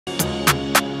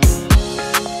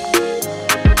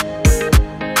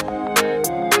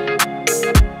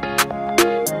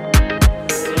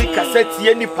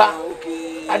Setie nipa.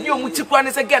 Ade o mutikwa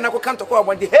ne se gana ko kanto ko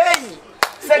abonde. Hey!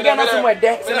 Se gana so mo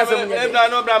de, se na so mo nye. Ebra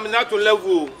no bra me na to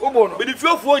level. Obo no. Be the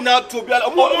fiofo na to bia.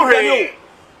 Mo hwe.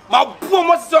 Ma bo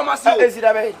mo se ma se.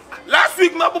 Ezida be. Last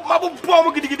week ma bo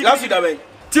mo gidigidi. Last week da be.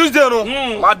 Tuesday no.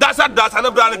 Ma dasa na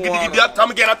bra na gidigidi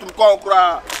atam gana to ko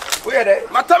kura. Wo ye de?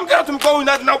 Ma tam gana to ko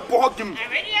na bo hogim.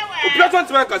 O platon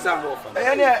to kasa.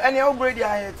 Any o brady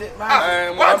ayete.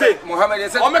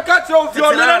 Mohammed say o me ka tro fi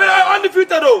on na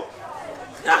undefeated o.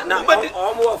 Na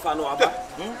omo ofa no aba.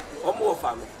 Omo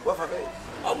ofa no. Wo fa be.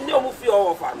 Omo ni omo fi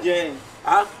ofa no. Yeah.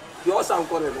 Ah, you also am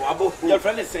calling no abo. Your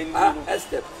friend is saying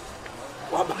step.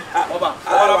 Oba.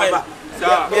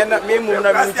 Me mu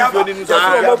na me tifo ni nso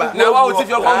biaba. Na wa o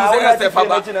tifo ko mu say step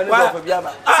aba.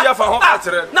 Si afa ho ka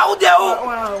kire. Na wo de o.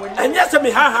 Enya se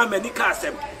me ha mani ka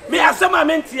asem. Me asem a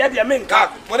me ntie de me nka.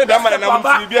 Mo ne be ma na mu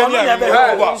fi bia ni a.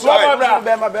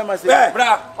 Be ma say.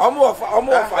 Bra, omo ofa.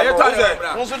 Aye ta say.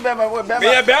 Nso be ma.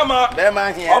 Me be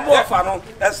ma here. Omo ofa no.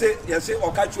 Yese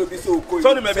o ka chu obi so okoi.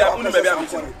 So ni me be unu me be am.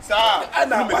 Sa.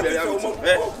 Ana ba te o mo.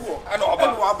 Ana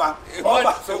oba.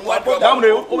 Oba. So wo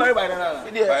Damre o bari bari na.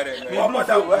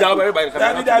 Ja bari bari.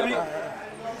 Dabi.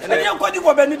 Ene ya kwadi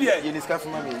ko be ni de. Ye niska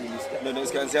fuma me ye niska. No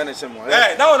niska nsia na shemo.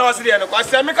 Na wona wasi de no kwa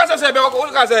se me ka se be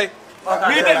ko ka say.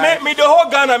 Me the whole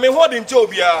Ghana me hold in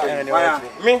Chobia.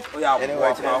 Me.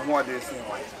 Anyway, who dey sin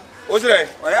why? Ozre.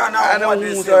 Oya na who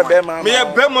dey sin be ma. Me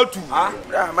be ma tu. Ah,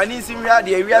 mani sim wi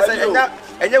ade wi asa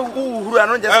enya uhuru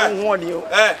ano je se ho oni o.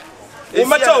 O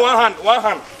ma cha one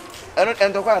hand.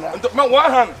 Ento kwa na. Ma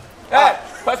one hand.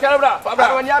 Pascal bra,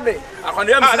 wani abe.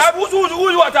 Akwande am. Na bu su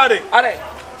watade. Are.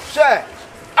 She.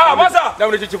 Ah, masa. Na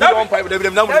mo cheche ku on pipe,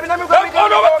 David na mo. Na mo no.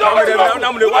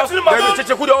 Na mo David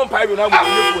cheche ku on pipe na mo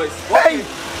ni voice. Hey.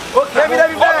 Okay,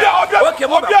 David. Okay,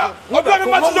 obia me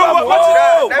mati zo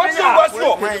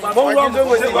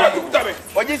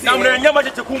Oji na mo nya ma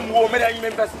cheche ku mu o me da yin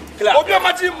me pass. Obia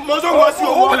mati mo zo wasi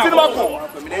o mati ma ko.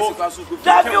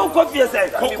 Dabi o kofi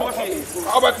ese.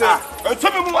 Abata.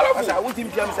 Ento me mu mala ko. Sa wuti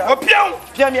mpiam sa. Opiam.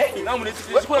 Piam ye. Na mo ni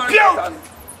cheche ku. Opiam.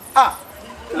 Ah.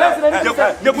 Stand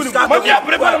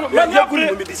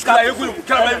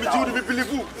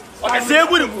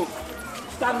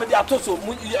me there to so.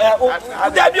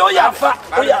 Dabi o ya fa.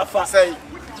 Say.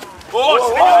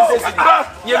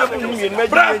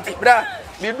 Bra.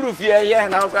 Me duru fie ye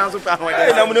na kan so pa ho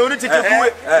de. Na mo ne cheche ku.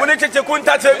 Mo ne cheche ku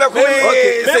nta che be ko.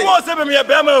 Me mo se be me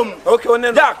be ma mu. Okay,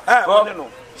 onen. Jack. Onen no.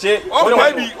 She. On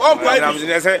pai bi.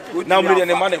 Na mo de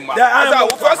ne ma ne ma. Asa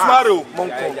wo first maro.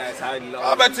 Monko.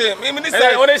 Abete, me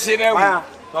minister. One she na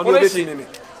wu. One she ni.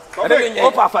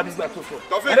 O pa fa bi ba to so.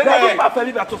 Tofik. Pa fa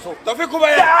bi ba to so. Tofik ku ba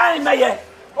ye. Ai me ye.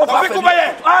 O pa Tofik ku ba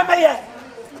ye. Ah me ye.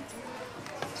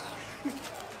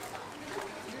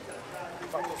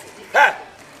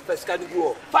 Pesca ni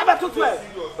go. Fa ba to so e.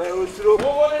 O siro.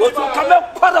 O to ka me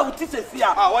kwara uti se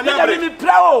sia. Me me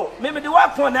pra o. Me de wa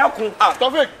kon na kun. Ah,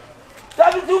 Tofik.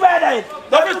 Dabi du be dai.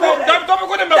 Tofik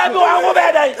ko ne me. Dabi wa wo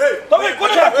be dai. Tofik ko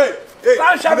ne me.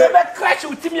 San sha be crash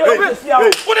uti mi o be sia.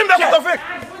 Ko ne me Tofik.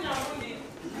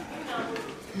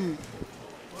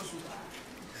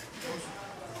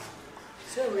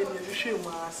 Se we ni hwe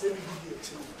ma se bi di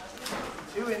echi.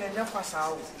 Se we na nya kwasa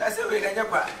wo. Na se we na nya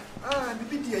kwa. Ah,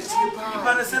 bi di echi pa.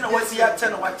 Iba na se na wasi ya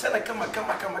tena wa tena kama.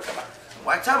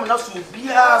 Wa chama na so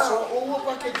bia so. Owo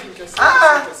packaging kese.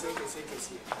 Kese.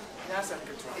 Nya san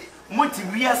ketwa. Muti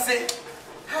wiase.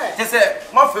 Je se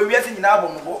mo fa wiase nyina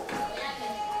abombo.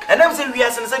 Enam se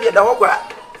wiase na se bi da ho kwa.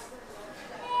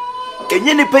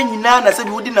 Enye ne pa nyina na se bi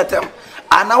wudi na tam.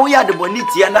 Ana wo ya de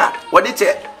bonitia na wo de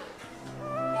che.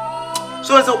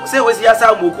 So say we ya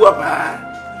sa moku apa.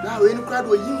 Na we ni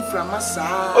krado yin frama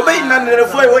sa. Obey na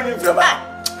nerefo e woni frama.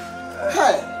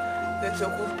 Hey.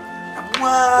 Teteku.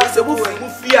 Amwa se bu fu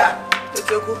fia.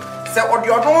 Teteku. Se odi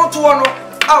odon to no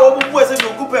a wo bu ese bi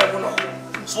oku pa mu no.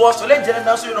 So so le jere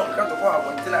na so you no kan to ko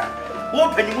abontira. Wo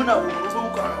panimu na wo so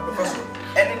ko ba so.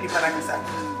 Eni ni pana kisa.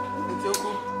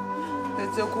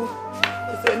 Teteku.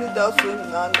 Ese ni da so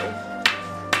ni na no.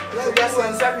 Le ga so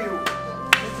nsabi o.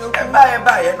 E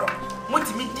ba ye no.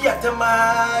 Mutimi di atama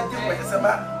di ko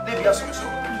yesema de bia so so.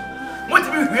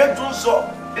 Mutimi hwie dunso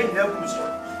e nyina kum so.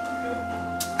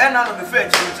 E na no be fair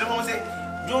chi mo say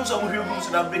dunso mo hwie kum so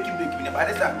na breaking me na by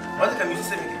this time. What can you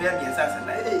say me be am yesa say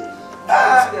na eh.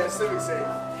 Say.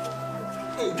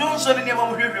 Dunso ni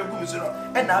mo hwie kum so no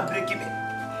e na breaking me.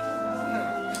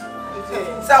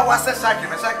 Sa wa se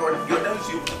shake o yo dan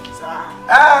so.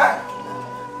 Ah.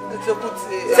 Teteku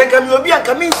te. Se kam obi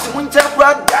aka mi nsi mu nche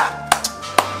kura da.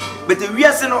 But we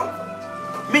are saying, no,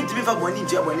 me to be for one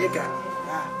inch of one acre.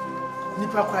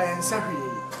 Nipa kwa ensa hwe.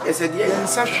 Ese die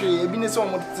nsa hwe ebi ne se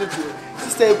omo tete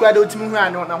sister ekwade otimi hu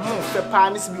ano na ho fe pa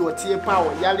ne se bi otie pa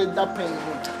o yale da pan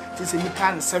hu ti se mi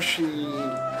kan nsa hwe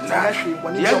na hwe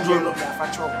boni jo no fa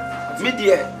cho me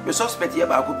die me suspect ye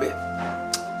ba ko be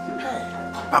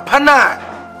papa na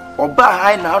oba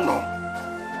hai na no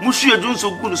musu edu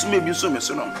nso gu no so me bi so me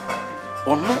so no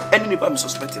ono eni ni ba me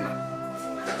suspect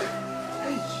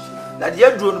na die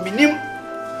aduro no minim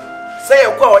say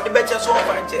e kwa o de be che so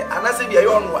fa nche anase bi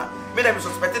ayo no a me na me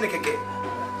suspect ne keke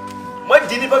mo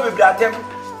di ni ba be bra tem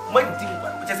mo di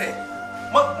che say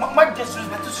mo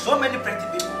disrespect so many pretty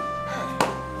people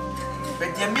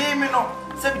but the me no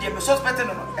say be me suspect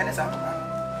no ene sa papa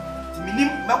minim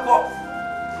meko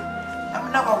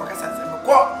amna kwa kasa se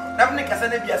meko na me kasa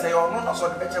na bia say ono no so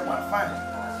de be che mo fine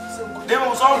dem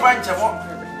so on fa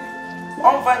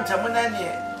nche mo na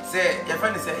ne say ye fa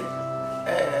ni say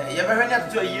ye be hwanya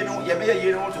to ye no ye be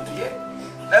ye no to ye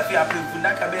na fi apefu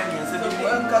na ka be ni se do ni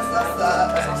nkasa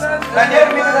na ye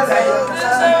mi na say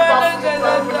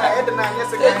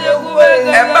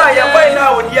e ba ye boy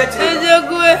na wo di achi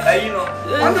ayi no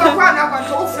ono kwa na kwa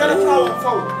to frere kwa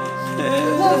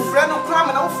wo frere no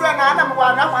kwa na wo frere na na mo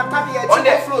na kwa ta bi e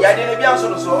onde ya de ne bia so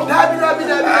no so dabi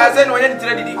say no ye ni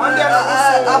tire didi onde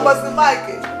abos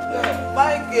Mike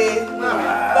but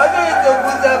you to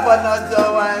put up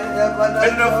another one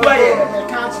no fire me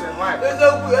cancel why there's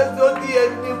a good to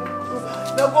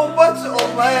the comfort of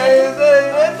my head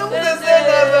no say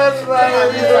never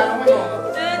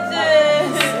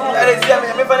Allez,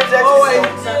 me fa ni check oh wait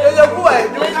there's a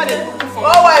good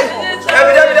oh wait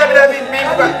Dabi me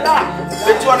ba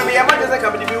be tu ono me ya ma je say ka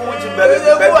be bi wu ti ba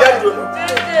aduro no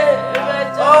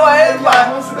oh wait ba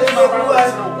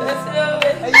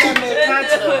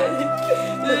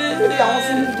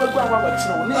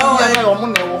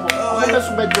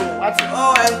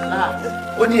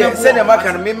Odi se ne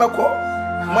maka no me mako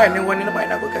mo ene woni no mai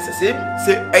na ko kase se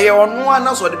eye ono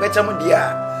ana so de becha mo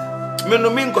dia me no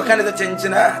me nko kan de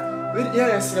chenchina we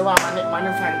ya sere wa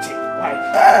mane fanti why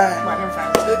mane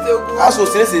fanti aso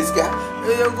sere se iska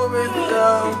eu comento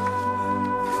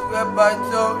que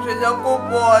baixo se já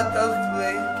comporta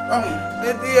bem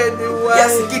de dia de wa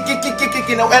yes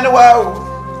kiki no ene wa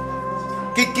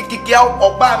kiki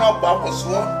oba na oba koso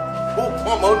o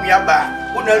ko ma onua ba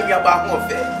o na onua ba ho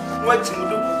fe no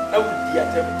achimudu na wudi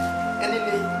atem ene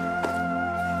ne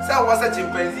sa wasa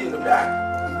chimpanzee no da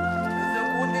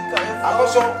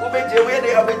akoso obeje we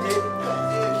de obeje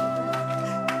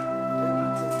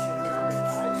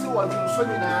si wa bi so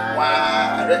ni na wa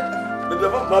re bebe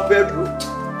ma pedro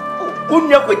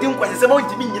unya kwedi nkwase se ma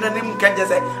ntimi nyina ne mu kanje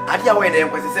se ade a we de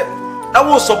nkwase se na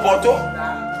wo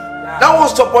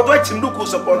supporto achimdu ku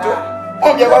supporto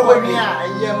o bia wa wi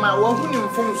ye ma wo hu ni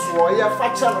mfum so ye fa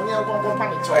cha no ne nkonko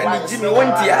ni cho wa ni jimi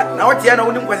wontia na wotia na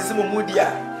woni nkwase se mo mudi a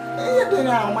ye de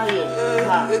na ma ye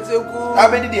eteku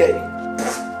abedi de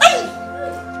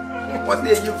what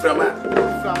dey you from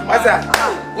masa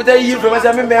uta you from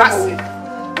masa me memo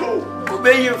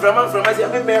ube you from masa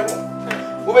me memo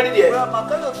ube di de ma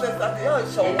ka no se ka yo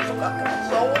so kaka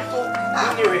so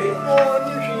anyway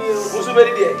ni hwie usu be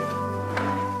di de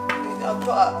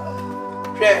apa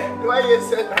hwe wa ye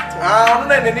se na no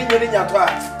na ne nyeni nyato a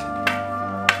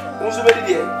usu be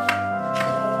di de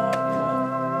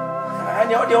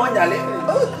anya o de onyale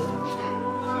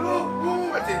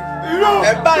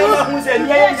eba na hu se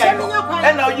nya nya no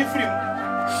e na oyi free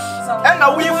e na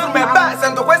wo yi free me ba se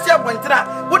ndo kwasi abontra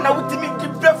wo na wutimi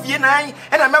gibra fie na an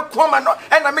e na me koma no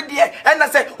e na me de e na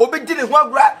se obedi ne ho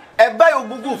agura eba ye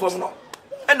ogugu fam no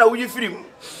e na wo yi free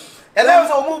e na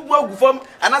so mo bu agu fam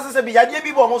anase se bi yade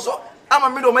bi bo ho so ama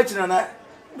me do ma china na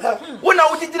wo na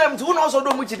wo gigina mti wo na so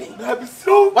do mu chini na bi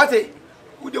so what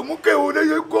wo de mu ke wo na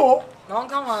ye go no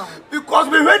come on because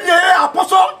we ready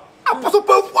apostle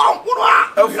pa wankuno a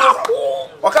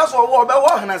wakaso wo be wo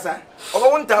hanasa obo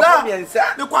wonta ko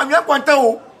miensa me kwanwe kwanta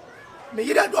o me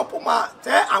yira do poma te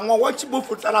awon wo chibo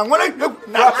futara won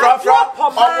na fra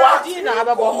poma di na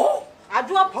abebo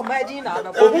adua poma di na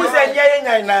abebo obu se nya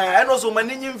nyan na eno so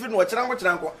mani nyimfi no kira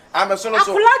nko ameso no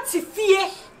so akula ti fie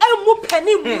emu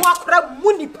pani mu akora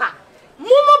mu nipa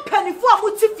mumu panifo a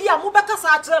mutifie a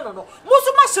mubekasa akire no no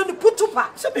muso ma so ni putupa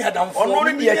se be adam fo ono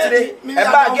ni de akire e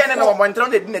ba again na wo montra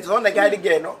no de net so na guide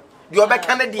again no de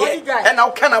obeka na de e na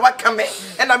wo kana wa kame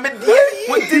e na me de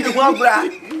wo di ni ho agura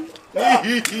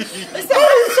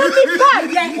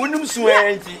unum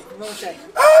suenti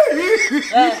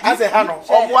ase hano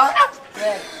obwa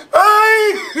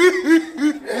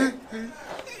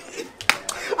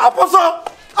apostle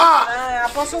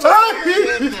apostle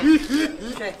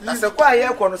ase kwa ye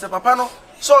ko no se papa no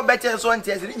so beche so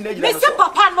ntia se nyina me se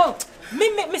papa no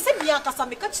me se bia kasa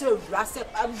me ka kire wura se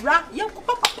wura ye ko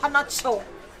papa na chew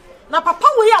na papa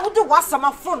we ya wo de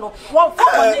wasama fo no wo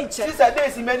fa mo ne nche sister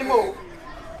days manimo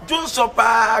Junso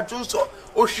pa Junso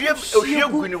ohwie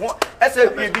gu ni ho ese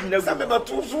bi na gu me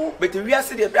batuso but we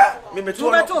ase de bra me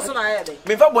meto no so na ye de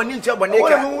me fa boni nche boni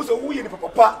ka wo so wo ye ni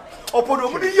papa opodo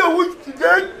mu ni ye wo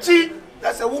nchi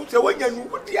na se wo se wanya nu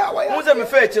di awa ya mo se me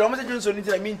fa kire mo se Junso ni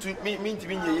tira mi nti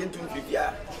mi nye yentu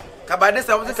fifia ka ba de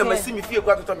sa mo se ka masi mi fie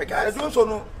kwa toto me ka Junso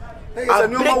no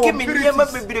break me niema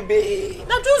bebrebe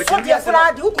na Junso de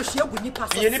fra de wo ko hie gu ni pa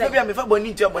so ye ni be bia me fa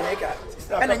boni nche boni ka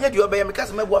ena nya di oba me ka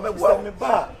se meboa me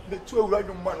ba me tu ewura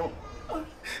nyuma no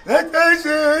Hey,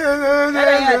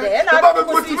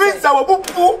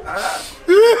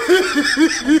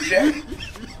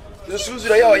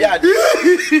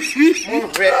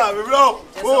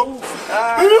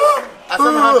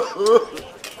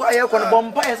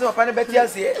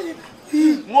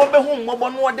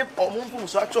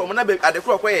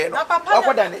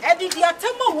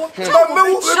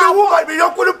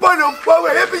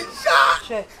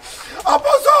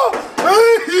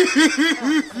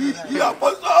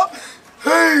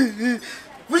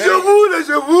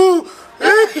 je vous.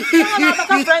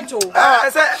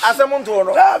 Asa monto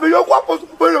no. Ah, me yo kwa po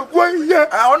no kwa ye.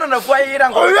 Ah, ona na kwa ye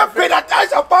ran ko. O pe na ta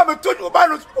sa pa me to ba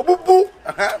no obubu.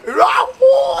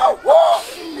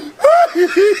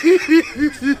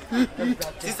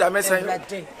 Sister Mesa.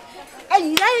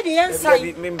 Eh, ya de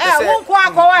yensan. Won ko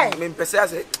akwa. Me mpese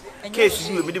ase. Case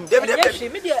you me dim David.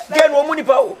 Gen wo mu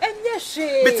nipa o. Enye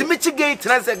hwe. Betimi chige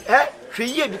transe hwe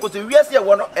ye because we ase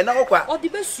wo no ena ko kwa. O de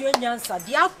besua nyansa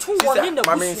de ato wo ni na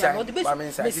busia no de besua. Me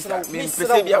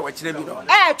mpese bia wa kire bi no.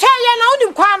 Che ye na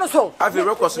onim kwa no so. Afi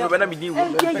records no be na me din wo.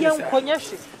 Ye nkonye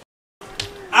hwe.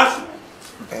 Asu.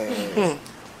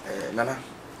 Nana.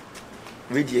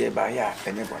 Video ba ya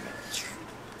enye bone.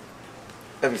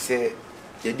 Let me say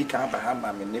ye di kan ba ha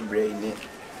ma me ne brain ni.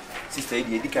 Sister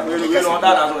ye di kan. You know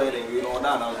that as well. You know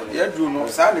that as well. Ya do no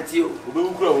sa na ti o.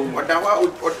 Obewukura wo. Oda wa o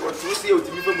ti se o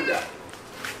ti mi famu da.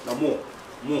 Na mo.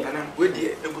 Ana we di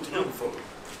e butu no fo.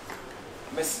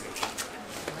 Messi.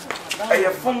 Aye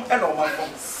fom e no ma fom.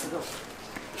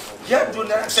 Ya do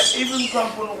na se even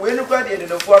kampo no we no kwa de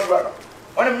no fo adwa no.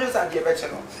 Ona me sa de be che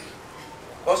no.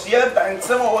 Cause ye bank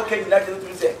some o ka ila de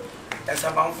to say.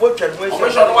 Esa banfo twa no e Omo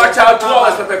no wa cha 2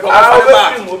 hours pe pe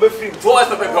be free 2 hours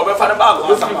pe pe be fa na bag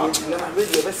o sama. Na we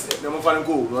di be se. Na mo fa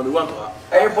nko no me want to.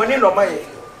 Aye boni no ma ye.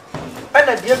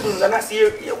 Ana de do na se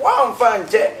ye wa mfa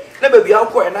nje na ba bia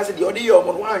ko na se de odi ye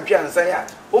omo no antwe ansan ya.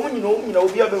 Omo nyina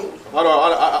obi abe.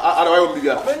 Ara wa yo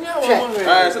mbibia.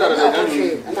 Eh, se da da.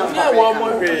 Na wa mo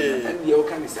hwe. Ndi o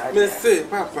kan se. Me say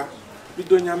papa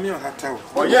bidonyame ohatawo.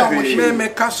 Me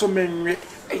kaso menwe.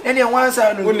 Ene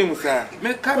wansa no. Wonim sa.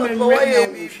 Me ka menwe.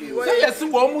 Say yes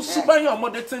wo mu suban yo mo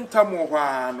de tentam ho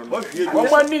ano. Wo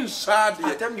ma ni nsa de.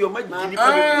 Atam de o ma gini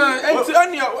pa. Enti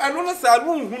ani anu no sa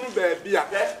no nhunu ba bia.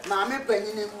 Na me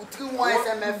panyine muti won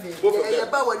SMF. Ye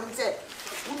ba wani se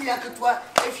Unia ketwa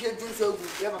efie Junso ogu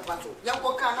ye papa to. Ye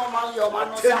ko ka no ma yo ma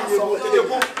no sa so. Ya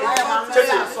ma no sa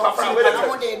so.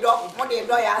 Mo de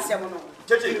do ya asem no.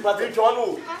 Cheche ni patri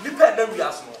chonu. Depend them we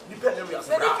aso. Depend them we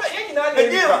aso. Ye nyina ni.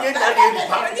 Ye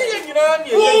nyina ni.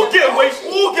 Who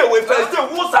get we first day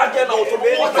who sa get na o to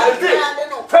be.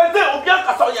 First day obi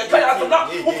akasa ye ka ya so na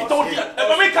who put on here. E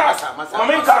mama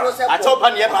ka. A chopa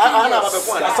ni e pa ana ba be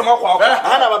ko. Asama kwa.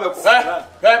 Ana ba be ko.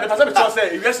 Be ta se be cho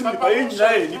say we asim ni pa ye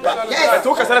nyina ye ni pa. E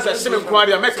to ka se se shime nko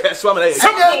ari make so am na ye.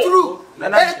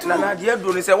 Na de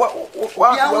do ni se wa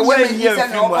yin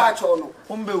film a.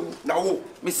 Ombewu na wo.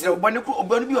 Misire obani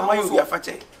bi o ma yo bi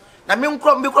afache. Na me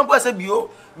nkro mpo ase bio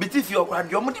bitifi okra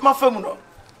de omo di ma famu no.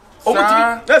 Omuti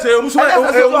na se omusu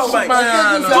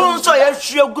Junso ya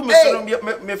hwe gu me so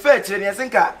me fa kire ne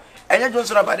senka enye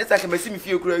Junso na ba de take mesi me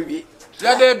fie okra wie.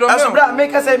 Ya de do me. Asubra me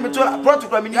ka say me to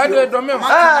protocol me ni. Ya de do me.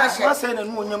 Ma say na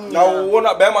nu onyam ni. na wo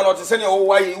na be ma no te se ne wo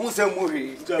waye hu se mu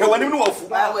hwe. E wanim no wafu.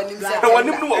 E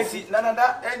wanim no wafu. Na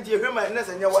da enje hwe ma na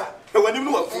senya wa. E wanim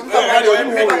no wafu.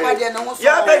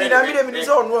 Ya ba ni na mi de mi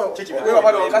so onu. We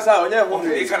baba do kasa onye ho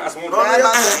hwe kan asmo. No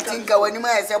ya tinka wani ma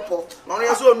ese po. no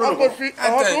ya so onu. Ko fi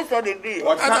ate. so de di.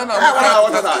 Ata na.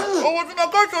 Owo ti na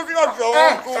ko so fi o so.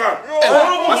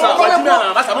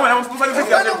 Masa mama na mo fa ni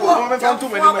fi ate ko. Mo me fa ntu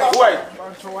mani mai. Why?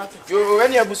 Yo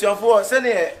when ya busuafo se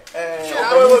ne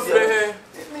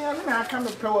Me na aka no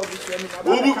pe wa busu mi na.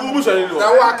 Ubu so ni no.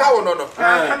 Na wa ka wo no no.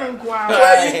 Aka me nko a.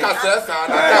 Wa yi kasa sa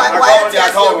na.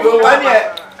 when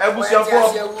ya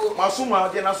busuafo masuma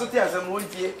de na so ti asem won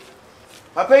tie.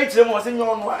 Papa yi kire mo se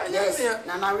nyo no. Yes.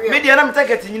 Na na we. Me de na me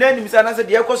target nyina nim se na se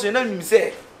de ekoso na nim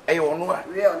se e yo no a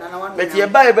bet ye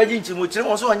ba e ba ginchi mo kire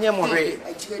mo so onye mo hwe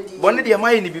bone de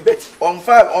mai ni bi bet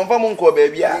onfa mo nko ba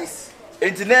bia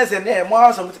enti nese ne mo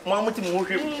house mo muti mo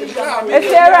hwe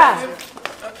Etera.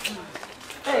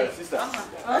 sister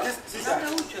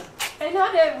I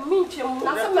know the minchim,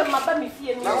 na some my baby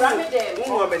fie me rame dem.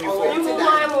 mo ma ni fo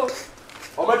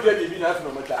o ma dua bibi na afi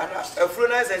no mata afro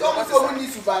na se so so ni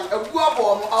suban abu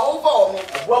abo mo awofa omo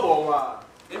abu abo mo a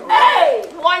Hey,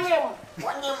 wanyem.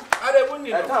 are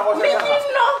bunni Me no.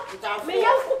 Me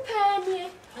yanku panie.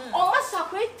 O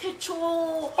masakwe techo.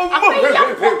 Ape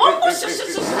yanku. O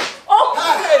shishishi. O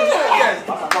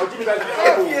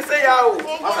If say ya o.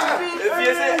 If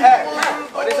you say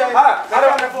o dey say ha, I don't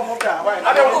want to for home. I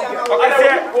don't want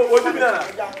o do bi na.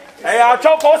 Eh ya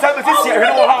cho ko say me see hwe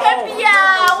no ha. Bia,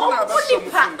 wo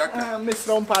kunipa. Miss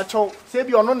Rompa Cho, say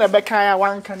be ono na be kan ya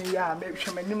wan kan ya me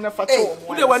hwe manim na fa cho mo.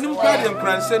 Wo de wanim kwa de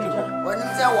nkranse ni ho. woni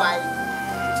se why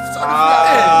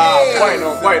Why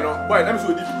no? Let me show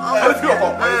you. Let's go.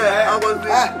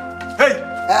 Hey.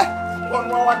 One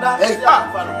more wonder.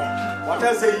 What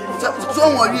else say you? so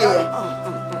won ri e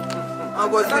I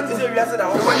was not say we said that.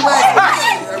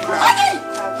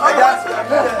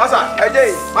 Masa,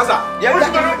 Ajay, Masa. Yeah, we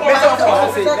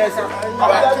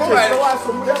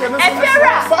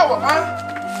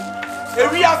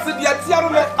Ewi ase dia tiaro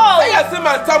me. Say ase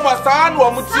man tam wasa na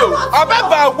o mutio.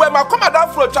 Ababa we ma come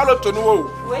down from Charlotte no o.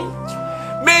 Wait.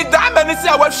 Me da ma ni say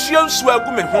a wa hwie nsu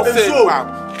agu me ho say pa.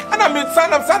 Ana me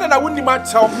sanam sana na woni ma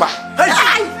chew pa. hey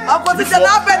akoti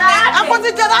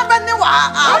jana benne wa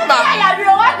Ama. Ya ri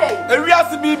o wade. Ewi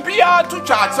ase bi bia to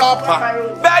twa chew pa.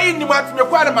 Ba yi ni ma me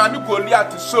kwa na ma ni goli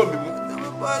at show me mu.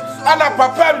 Ana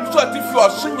papa mi so atifi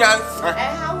osunyansa.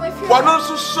 Wono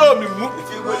so show me mu.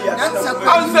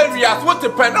 Answer we as what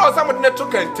depend on somebody net to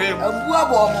contain. abu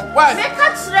abo mo Why? Me ka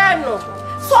kire no.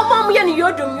 So mom ye ni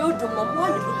yodum mo mo.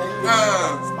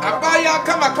 Abaya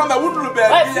kama wuduru be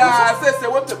bia say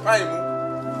what the time mu.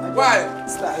 Why?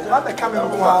 What the camera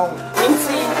go on.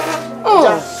 Nti.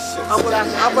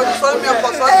 abodi so mi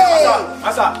akoso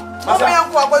Masa. Masa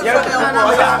yanko abodi so mi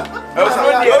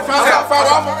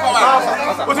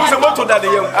O ti se moto da de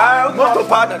yem. Ah, moto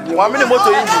pa da. Wa me moto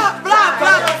yin. black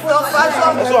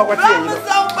So akwati yin.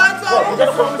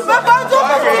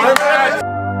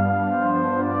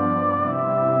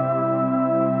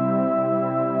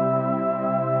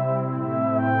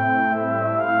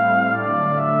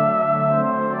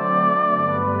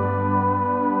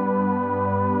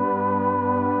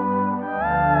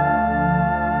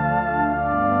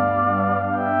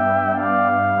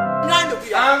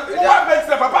 What makes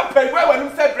the papa pay when you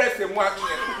say dress in one?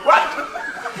 What?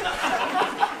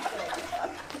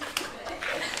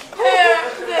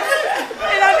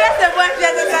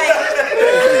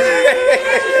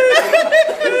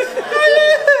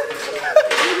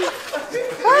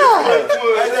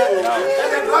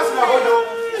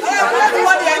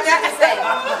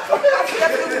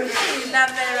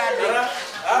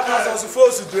 I'm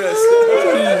supposed to dress.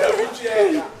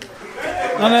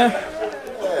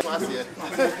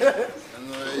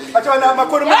 Acho na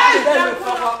makoro ma.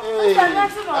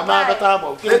 Ama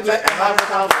betabo.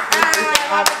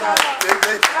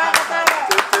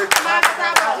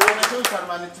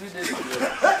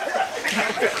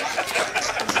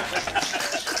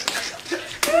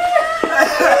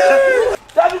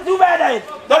 Don't do bad.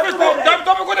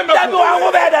 Don't go to bed.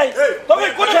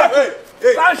 Don't go to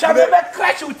Sancha be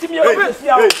crash with me.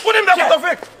 Put him there for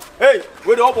fake. Hey,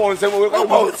 we do open some. We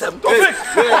open some. You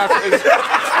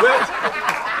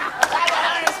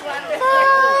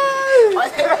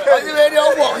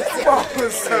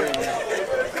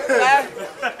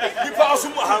pass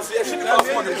some house. You should pass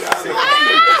one.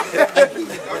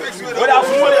 What else?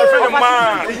 What your friend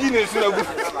man? You know,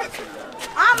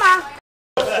 ama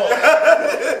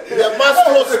The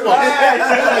Mastro Sport.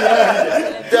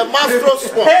 The Mastro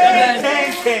Sport.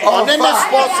 On any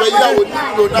sports where you would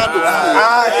Ronaldo.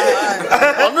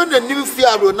 On the new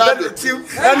fear Ronaldo.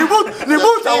 and you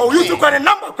both are used to call a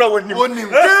number crowd when you want him.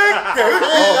 At the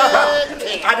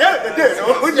end of the day,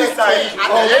 when you say, at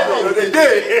the end of the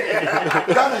day,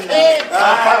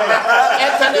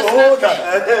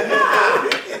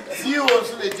 See you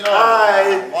also the job.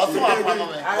 Also,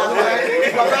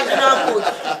 professional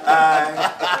coach okay.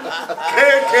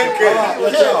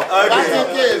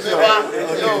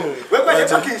 we're going to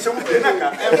talk in some